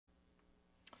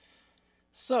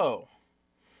So,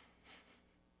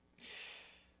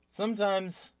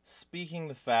 sometimes speaking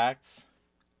the facts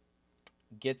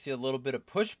gets you a little bit of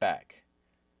pushback.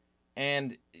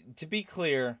 And to be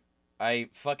clear, I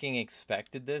fucking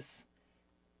expected this.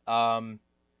 I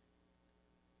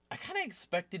kind of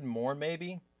expected more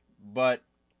maybe, but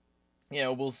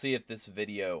we'll see if this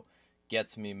video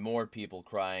gets me more people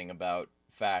crying about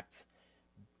facts.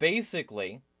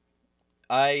 Basically,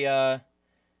 I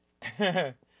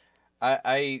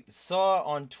I saw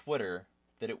on Twitter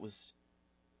that it was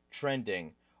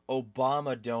trending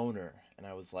Obama donor, and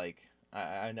I was like,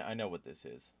 I know what this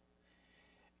is.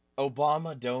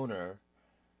 Obama donor,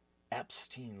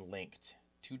 Epstein linked.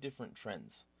 Two different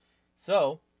trends.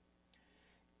 So,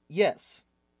 yes,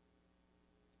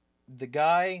 the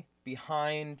guy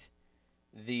behind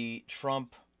the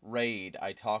Trump raid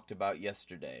I talked about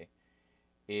yesterday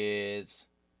is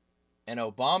an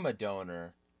Obama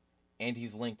donor, and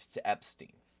he's linked to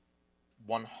Epstein.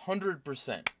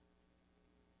 100%.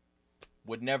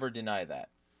 Would never deny that.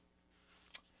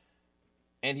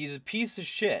 And he's a piece of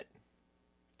shit,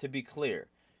 to be clear.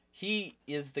 He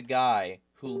is the guy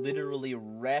who literally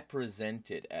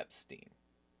represented Epstein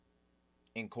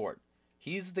in court.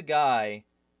 He's the guy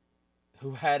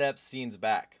who had Epstein's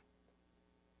back.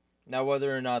 Now,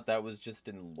 whether or not that was just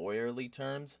in lawyerly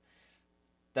terms,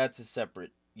 that's a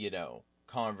separate,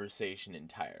 conversation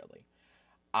entirely.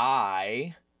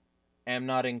 I am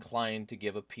not inclined to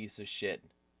give a piece of shit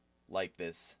like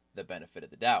this the benefit of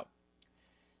the doubt.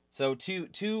 So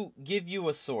to give you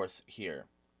a source here,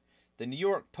 the New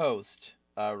York Post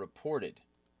reported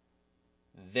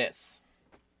this: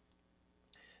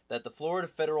 that the Florida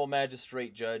federal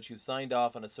magistrate judge who signed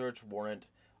off on a search warrant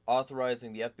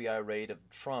authorizing the FBI raid of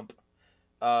Trump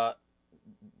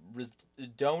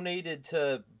donated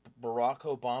to Barack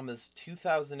Obama's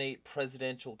 2008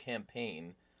 presidential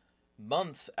campaign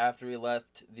months after he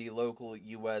left the local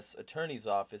U.S. Attorney's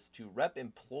Office to rep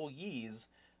employees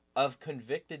of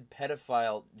convicted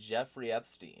pedophile Jeffrey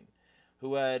Epstein,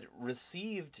 who had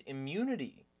received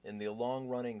immunity in the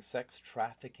long-running sex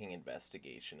trafficking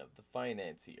investigation of the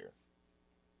financier.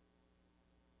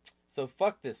 So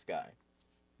fuck this guy,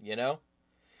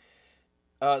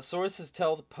 Sources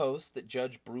tell the Post that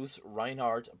Judge Bruce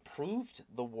Reinhardt approved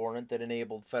the warrant that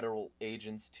enabled federal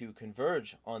agents to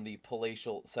converge on the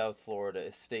palatial South Florida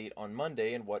estate on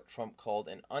Monday in what Trump called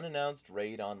an unannounced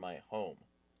raid on my home.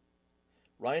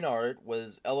 Reinhardt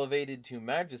was elevated to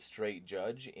magistrate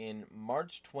judge in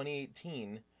March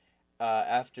 2018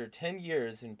 after 10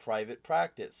 years in private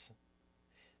practice.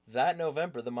 That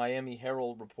November, the Miami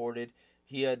Herald reported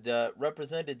he had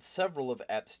represented several of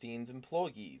Epstein's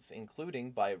employees,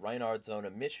 including, by Reinhardt's own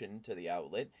admission to the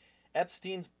outlet,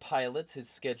 Epstein's pilots, his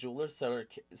scheduler,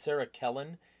 Sarah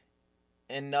Kellen,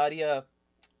 and Nadia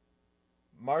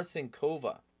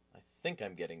Marcinkova, I think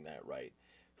I'm getting that right,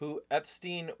 who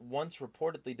Epstein once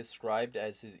reportedly described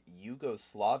as his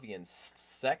Yugoslavian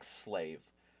sex slave.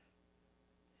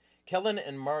 Kellen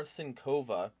and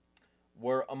Marcinkova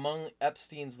were among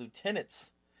Epstein's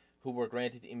lieutenants who were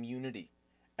granted immunity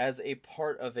as a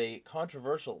part of a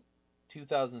controversial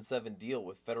 2007 deal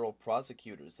with federal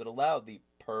prosecutors that allowed the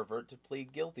pervert to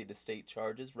plead guilty to state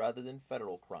charges rather than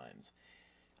federal crimes.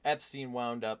 Epstein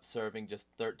wound up serving just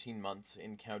 13 months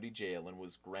in county jail and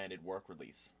was granted work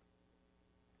release.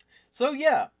 So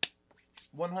yeah,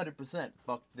 100%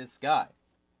 fuck this guy.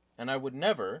 And I would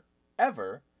never,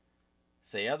 ever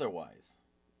say otherwise.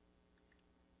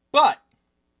 But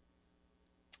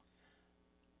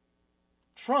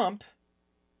Trump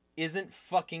isn't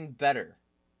fucking better.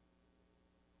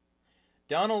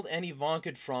 Donald and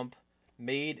Ivanka Trump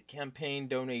made campaign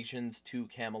donations to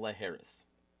Kamala Harris.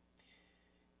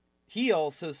 He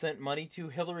also sent money to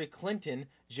Hillary Clinton,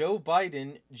 Joe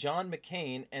Biden, John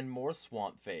McCain, and more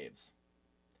swamp faves.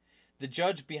 The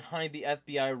judge behind the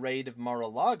FBI raid of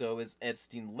Mar-a-Lago is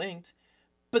Epstein-linked,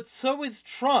 but so is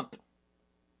Trump.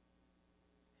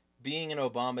 Being an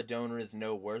Obama donor is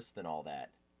no worse than all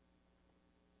that.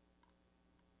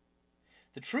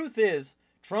 The truth is,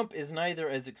 Trump is neither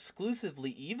as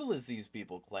exclusively evil as these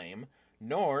people claim,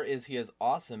 nor is he as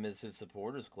awesome as his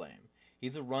supporters claim.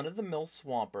 He's a run-of-the-mill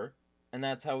swamper, and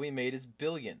that's how he made his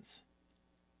billions.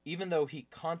 Even though he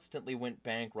constantly went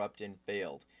bankrupt and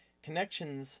failed.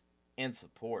 Connections and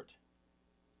support.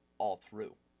 All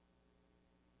through.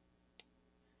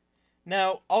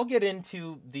 Now, I'll get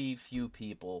into the few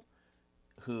people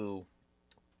who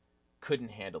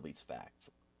couldn't handle these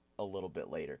facts a little bit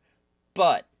later.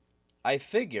 But I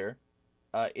figure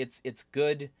it's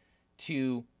good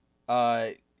to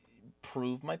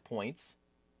prove my points,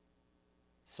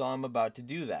 so I'm about to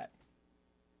do that.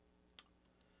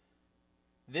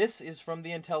 This is from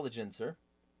the Intelligencer.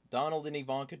 Donald and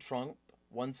Ivanka Trump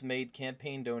once made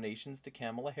campaign donations to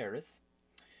Kamala Harris.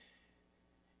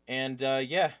 And,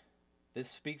 yeah, this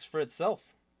speaks for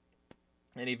itself.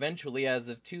 And eventually, as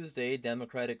of Tuesday,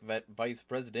 Democratic vice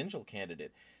presidential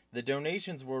candidate. The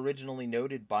donations were originally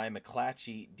noted by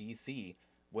McClatchy, D.C.,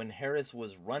 when Harris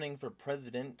was running for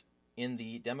president in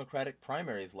the Democratic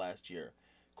primaries last year.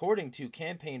 According to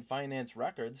campaign finance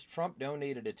records, Trump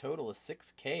donated a total of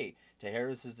 $6,000 to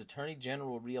Harris's Attorney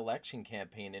General re-election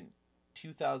campaign in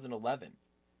 2011,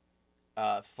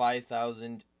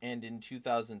 $5,000, and in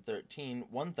 2013,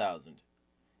 $1,000.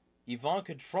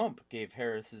 Ivanka Trump gave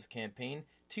Harris's campaign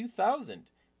 $2,000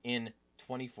 in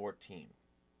 2014.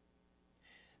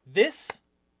 This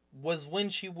was when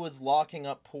she was locking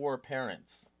up poor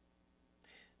parents.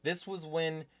 This was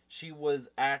when she was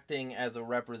acting as a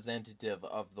representative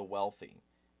of the wealthy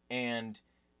and,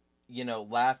 you know,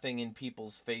 laughing in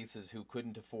people's faces who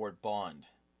couldn't afford bond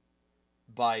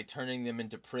by turning them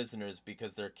into prisoners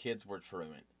because their kids were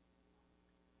truant.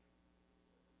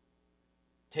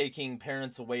 Taking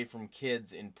parents away from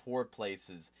kids in poor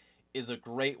places is a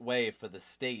great way for the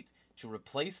state to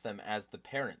replace them as the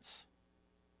parents.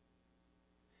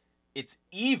 It's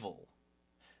evil.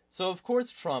 So, of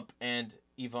course, Trump and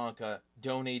Ivanka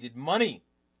donated money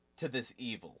to this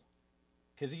evil.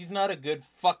 Because he's not a good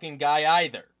fucking guy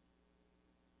either.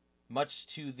 Much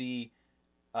to the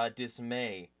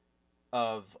dismay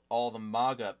of all the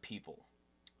MAGA people.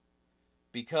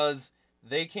 Because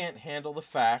they can't handle the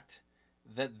fact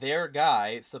that their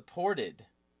guy supported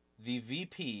the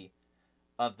VP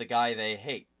of the guy they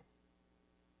hate.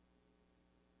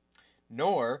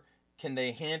 Nor can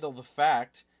they handle the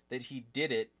fact that he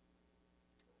did it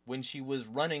when she was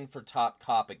running for top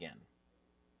cop again.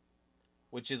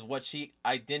 Which is what she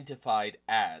identified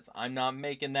as. I'm not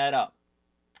making that up.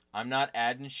 I'm not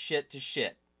adding shit to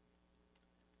shit.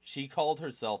 She called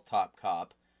herself top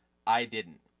cop. I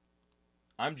didn't.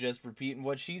 I'm just repeating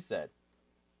what she said.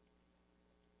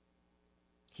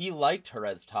 He liked her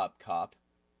as top cop,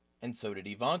 and so did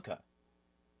Ivanka.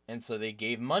 And so they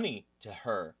gave money to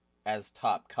her as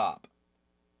top cop.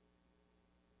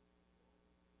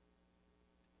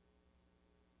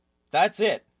 That's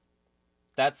it.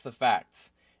 That's the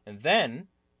facts. And then,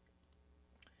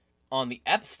 on the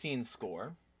Epstein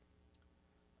score,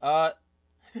 let's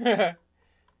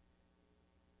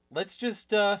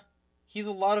just, he's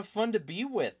a lot of fun to be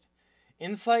with.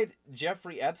 Inside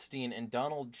Jeffrey Epstein and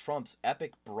Donald Trump's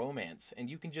epic bromance, and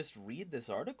you can just read this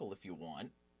article if you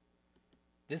want.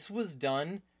 This was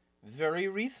done very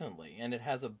recently, and it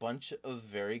has a bunch of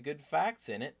very good facts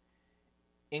in it,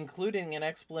 including an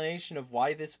explanation of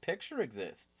why this picture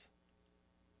exists.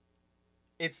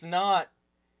 It's not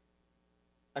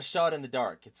a shot in the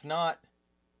dark. It's not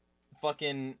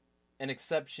fucking an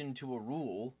exception to a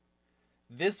rule.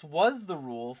 This was the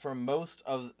rule for most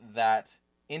of that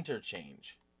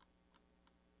interchange.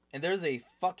 And there's a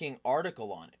fucking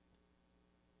article on it.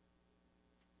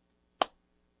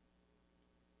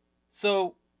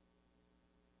 So,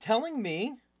 telling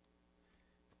me,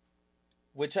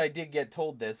 which I did get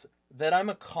told this, that I'm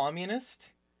a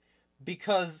communist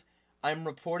because I'm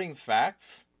reporting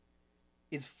facts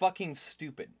is fucking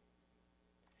stupid.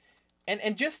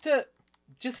 And just to,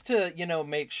 you know,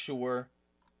 make sure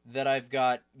that I've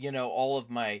got, you know, all of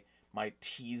my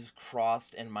T's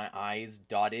crossed and my I's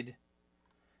dotted,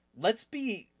 let's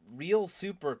be real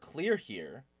super clear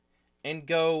here and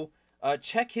go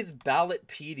check his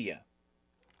Ballotpedia.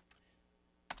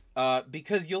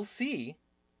 Because you'll see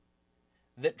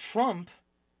that Trump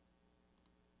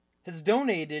has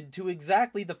donated to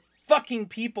exactly the fucking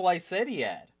people I said he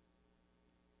had.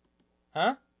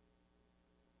 Huh?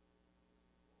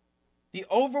 The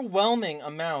overwhelming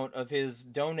amount of his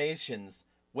donations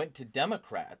went to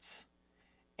Democrats,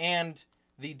 and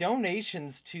the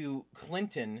donations to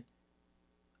Clinton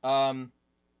were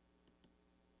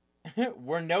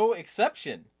no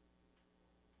exception.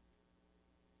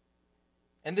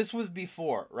 And this was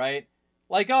before, right?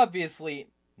 Like, obviously,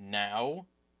 now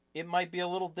it might be a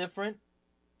little different,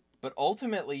 but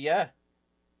ultimately, yeah.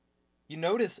 You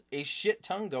notice a shit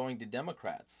ton going to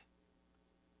Democrats.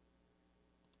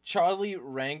 Charlie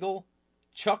Rangel,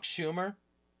 Chuck Schumer,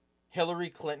 Hillary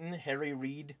Clinton, Harry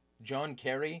Reid, John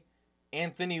Kerry,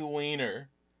 Anthony Weiner,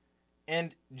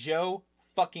 and Joe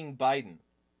fucking Biden.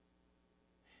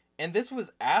 And this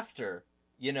was after,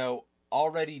 you know,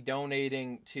 already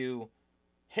donating to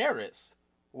Harris,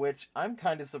 which I'm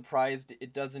kind of surprised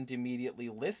it doesn't immediately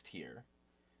list here,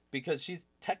 because she's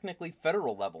technically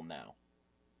federal level now.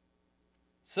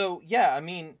 So, yeah, I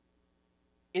mean,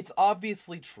 it's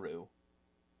obviously true.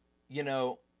 You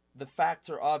know, the facts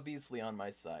are obviously on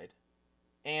my side.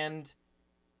 And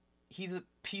he's a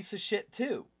piece of shit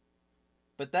too.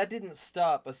 But that didn't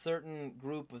stop a certain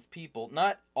group of people,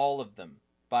 not all of them,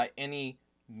 by any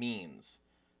means.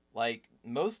 Like,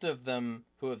 most of them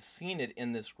who have seen it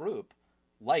in this group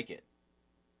like it.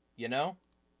 You know?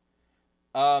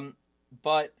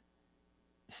 But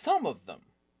some of them,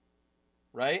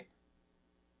 right?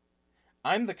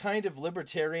 I'm the kind of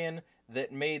libertarian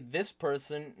that made this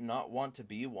person not want to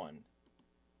be one.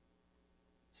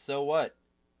 So what?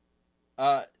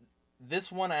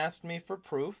 This one asked me for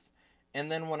proof,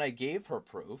 and then when I gave her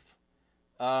proof,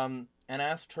 and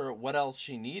asked her what else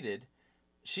she needed,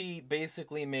 she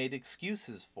basically made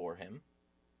excuses for him.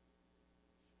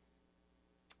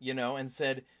 You know, and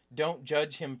said, don't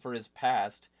judge him for his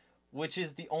past, which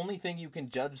is the only thing you can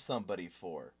judge somebody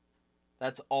for.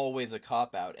 That's always a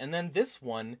cop-out. And then this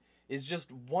one is just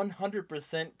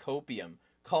 100% copium,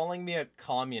 calling me a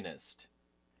communist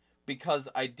because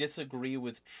I disagree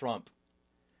with Trump.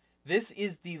 This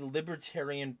is the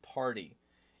Libertarian Party.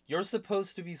 You're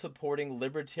supposed to be supporting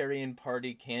Libertarian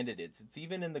Party candidates. It's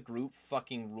even in the group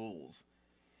fucking rules.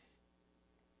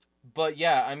 But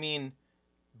yeah, I mean,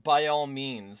 by all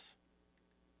means,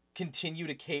 continue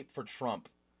to cape for Trump.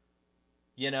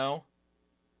 You know?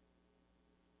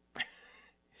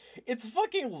 It's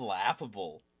fucking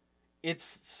laughable. It's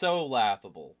so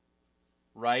laughable.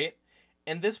 Right?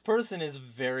 And this person is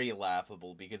very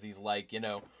laughable because he's like, you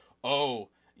know, oh,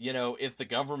 you know, if the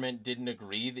government didn't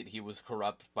agree that he was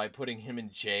corrupt by putting him in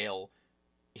jail,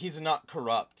 he's not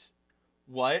corrupt.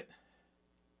 What?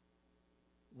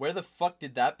 Where the fuck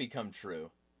did that become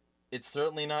true? It's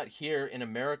certainly not here in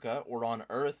America or on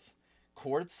Earth.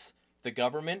 Courts, the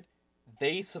government,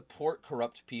 they support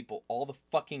corrupt people all the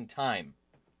fucking time.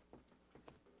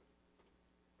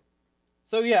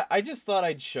 So yeah, I just thought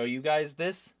I'd show you guys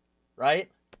this, right?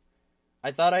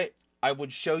 I thought I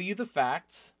would show you the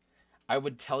facts, I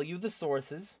would tell you the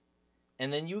sources,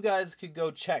 and then you guys could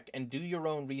go check and do your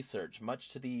own research, much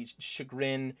to the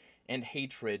chagrin and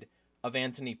hatred of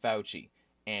Anthony Fauci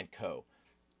and co.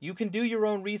 You can do your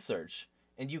own research,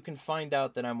 and you can find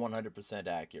out that I'm 100%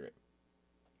 accurate.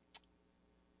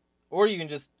 Or you can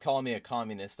just call me a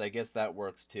communist, I guess that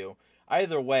works too.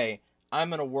 Either way, I'm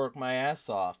gonna work my ass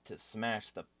off to smash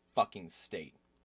the fucking state.